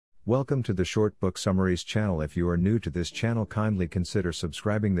Welcome to the Short Book Summaries channel. If you are new to this channel, kindly consider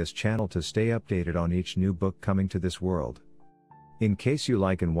subscribing this channel to stay updated on each new book coming to this world. In case you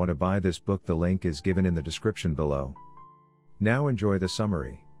like and want to buy this book, the link is given in the description below. Now enjoy the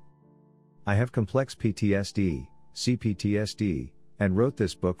summary. I have complex PTSD, Cptsd, and wrote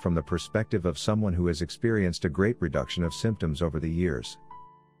this book from the perspective of someone who has experienced a great reduction of symptoms over the years.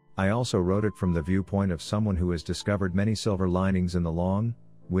 I also wrote it from the viewpoint of someone who has discovered many silver linings in the long,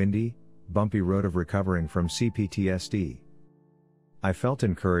 windy, bumpy road of recovering from Cptsd. I felt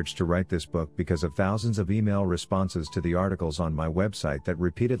encouraged to write this book because of thousands of email responses to the articles on my website that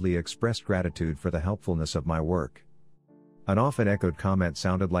repeatedly expressed gratitude for the helpfulness of my work. An often echoed comment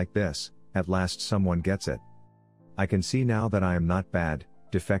sounded like this: "At last someone gets it. I can see now that I am not bad,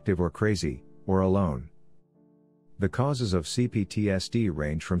 defective or crazy, or alone." The causes of Cptsd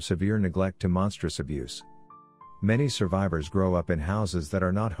range from severe neglect to monstrous abuse. Many survivors grow up in houses that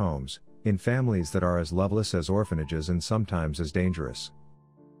are not homes, in families that are as loveless as orphanages and sometimes as dangerous.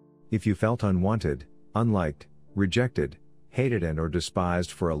 If you felt unwanted, unliked, rejected, hated and/or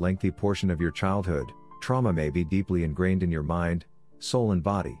despised for a lengthy portion of your childhood, trauma may be deeply ingrained in your mind, soul and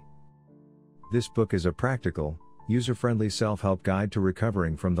body. This book is a practical, user-friendly self-help guide to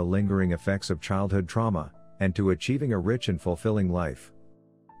recovering from the lingering effects of childhood trauma, and to achieving a rich and fulfilling life.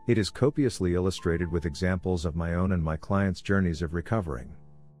 It is copiously illustrated with examples of my own and my clients' journeys of recovering.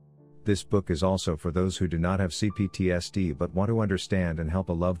 This book is also for those who do not have Cptsd but want to understand and help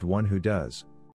a loved one who does.